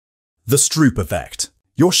The Stroop effect.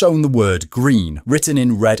 You're shown the word green written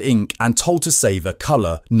in red ink and told to say the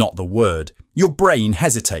colour, not the word. Your brain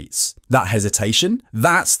hesitates. That hesitation?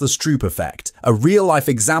 That's the Stroop effect, a real-life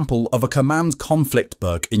example of a command conflict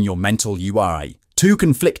bug in your mental UI. Two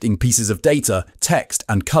conflicting pieces of data, text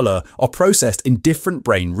and colour, are processed in different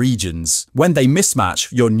brain regions. When they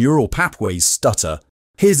mismatch, your neural pathways stutter.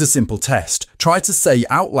 Here's a simple test. Try to say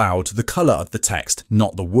out loud the colour of the text,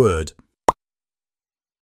 not the word.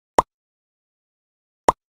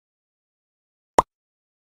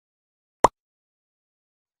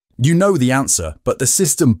 You know the answer, but the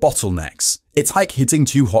system bottlenecks. It's like hitting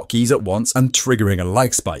two hotkeys at once and triggering a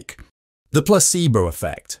like spike. The placebo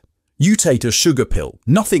effect. You take a sugar pill,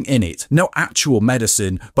 nothing in it, no actual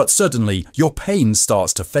medicine, but suddenly your pain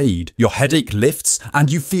starts to fade, your headache lifts,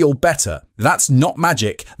 and you feel better. That's not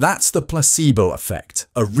magic, that's the placebo effect,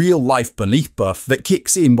 a real-life belief buff that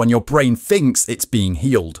kicks in when your brain thinks it's being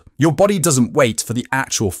healed. Your body doesn't wait for the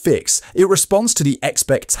actual fix, it responds to the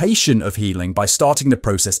expectation of healing by starting the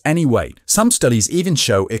process anyway. Some studies even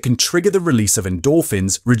show it can trigger the release of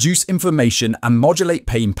endorphins, reduce inflammation, and modulate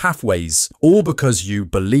pain pathways, all because you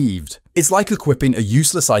believed. It's like equipping a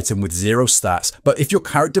useless item with 0 stats, but if your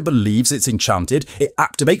character believes it's enchanted, it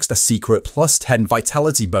activates the secret +10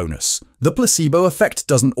 vitality bonus. The placebo effect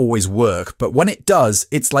doesn't always work, but when it does,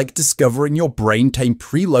 it's like discovering your brain came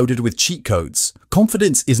preloaded with cheat codes.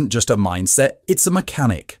 Confidence isn't just a mindset, it's a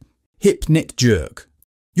mechanic. Hypnic jerk.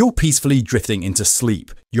 You're peacefully drifting into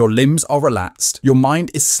sleep, your limbs are relaxed, your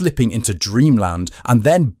mind is slipping into dreamland, and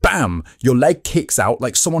then BAM! Your leg kicks out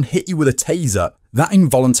like someone hit you with a taser. That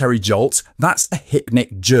involuntary jolt, that's a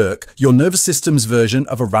hypnic jerk, your nervous system's version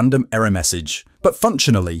of a random error message. But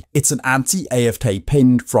functionally, it's an anti-AFK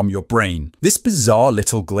pinned from your brain. This bizarre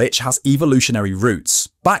little glitch has evolutionary roots.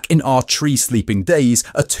 Back in our tree sleeping days,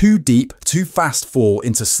 a too deep, too fast fall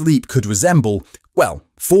into sleep could resemble, well,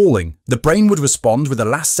 falling. The brain would respond with a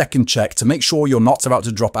last-second check to make sure you're not about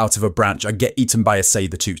to drop out of a branch and get eaten by a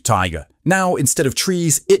saber-toothed tiger. Now, instead of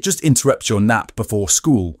trees, it just interrupts your nap before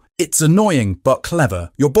school. It's annoying but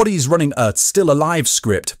clever. Your body's running a still alive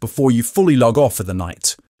script before you fully log off for the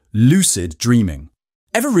night. Lucid dreaming.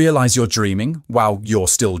 Ever realize you're dreaming while you're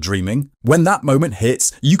still dreaming? When that moment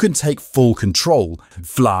hits, you can take full control.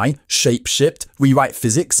 Fly, shapeshift, rewrite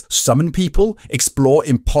physics, summon people, explore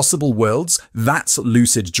impossible worlds. That's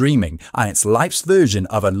lucid dreaming, and it's life's version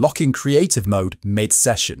of unlocking creative mode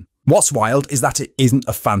mid-session. What's wild is that it isn't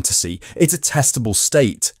a fantasy, it's a testable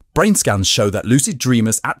state. Brain scans show that lucid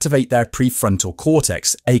dreamers activate their prefrontal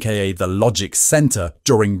cortex, aka the logic center,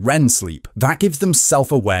 during REM sleep. That gives them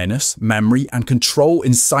self-awareness, memory, and control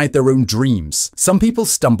inside their own dreams. Some people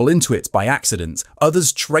stumble into it by accident,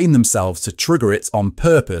 others train themselves to trigger it on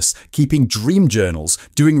purpose, keeping dream journals,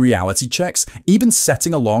 doing reality checks, even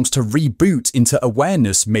setting alarms to reboot into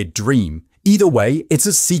awareness mid-dream. Either way, it's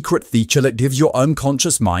a secret feature that gives your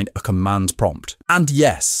unconscious mind a command prompt. And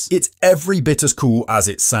yes, it's every bit as cool as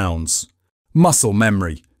it sounds. Muscle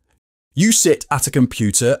memory. You sit at a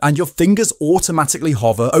computer and your fingers automatically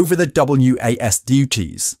hover over the WASD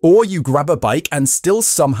keys. Or you grab a bike and still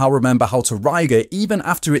somehow remember how to ride it even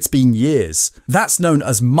after it's been years. That's known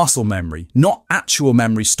as muscle memory. Not actual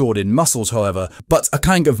memory stored in muscles, however, but a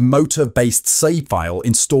kind of motor-based save file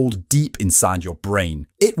installed deep inside your brain.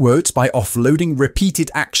 It works by offloading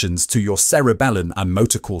repeated actions to your cerebellum and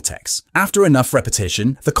motor cortex. After enough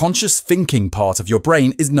repetition, the conscious thinking part of your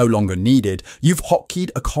brain is no longer needed. You've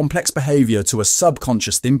hotkeyed a complex behavior to a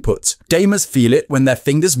subconscious input. Gamers feel it when their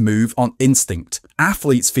fingers move on instinct.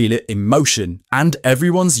 Athletes feel it in motion. And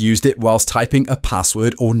everyone's used it whilst typing a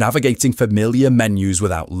password or navigating familiar menus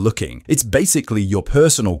without looking. It's basically your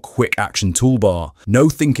personal quick action toolbar. No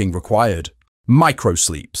thinking required.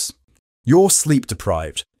 Microsleeps. You're sleep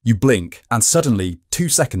deprived. You blink, and suddenly 2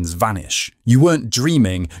 seconds vanish. You weren't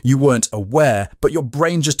dreaming, you weren't aware, but your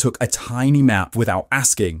brain just took a tiny nap without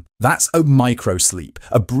asking. That's a microsleep,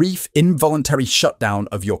 a brief, involuntary shutdown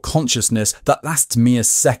of your consciousness that lasts mere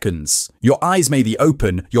seconds. Your eyes may be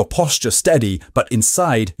open, your posture steady, but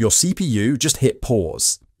inside, your CPU just hit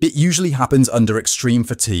pause. It usually happens under extreme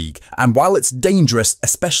fatigue, and while it's dangerous,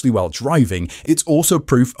 especially while driving, it's also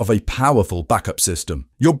proof of a powerful backup system.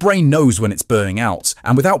 Your brain knows when it's burning out,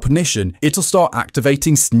 and without permission, it'll start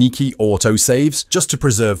activating sneaky autosaves just to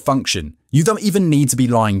preserve function. You don't even need to be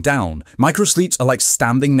lying down. Microsleeps are like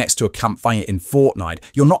standing next to a campfire in Fortnite.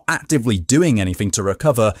 You're not actively doing anything to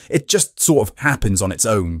recover, it just sort of happens on its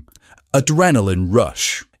own. Adrenaline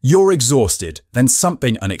rush. You're exhausted, then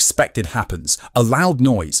something unexpected happens. A loud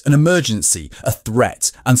noise, an emergency, a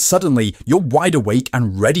threat, and suddenly you're wide awake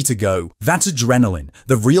and ready to go. That's adrenaline,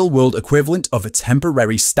 the real-world equivalent of a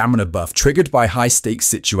temporary stamina buff triggered by high-stakes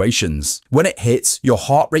situations. When it hits, your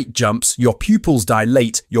heart rate jumps, your pupils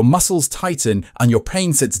dilate, your muscles tighten, and your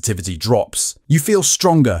pain sensitivity drops. You feel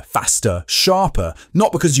stronger, faster, sharper,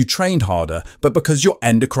 not because you trained harder, but because your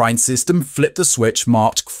endocrine system flipped the switch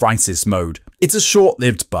marked crisis mode. It's a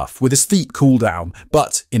short-lived buff with a steep cooldown,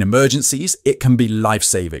 but in emergencies, it can be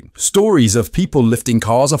life-saving. Stories of people lifting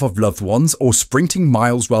cars off of loved ones or sprinting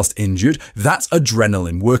miles whilst injured, that's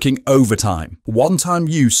adrenaline working overtime. One-time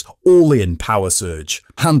use, all-in power surge.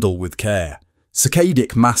 Handle with care.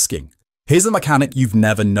 Saccadic masking. Here's a mechanic you've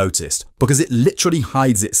never noticed, because it literally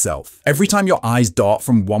hides itself. Every time your eyes dart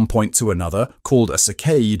from one point to another, called a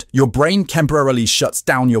saccade, your brain temporarily shuts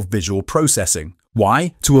down your visual processing.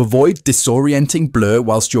 Why? To avoid disorienting blur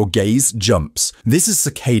whilst your gaze jumps. This is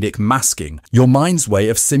saccadic masking, your mind's way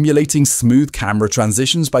of simulating smooth camera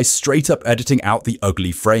transitions by straight up editing out the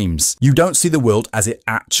ugly frames. You don't see the world as it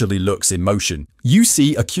actually looks in motion. You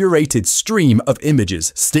see a curated stream of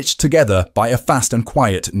images stitched together by a fast and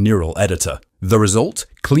quiet neural editor. The result?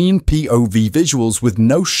 Clean POV visuals with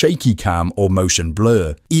no shaky cam or motion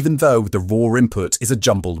blur, even though the raw input is a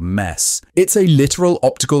jumbled mess. It's a literal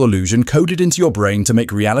optical illusion coded into your brain to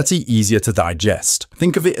make reality easier to digest.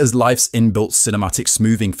 Think of it as life's inbuilt cinematic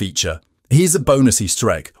smoothing feature. Here's a bonus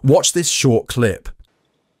Easter egg. Watch this short clip.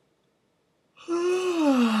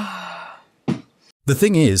 The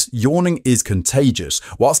thing is, yawning is contagious.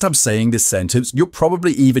 Whilst I'm saying this sentence, you're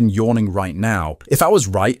probably even yawning right now. If I was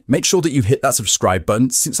right, make sure that you hit that subscribe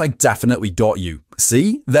button since I definitely got you.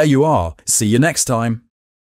 See? There you are. See you next time.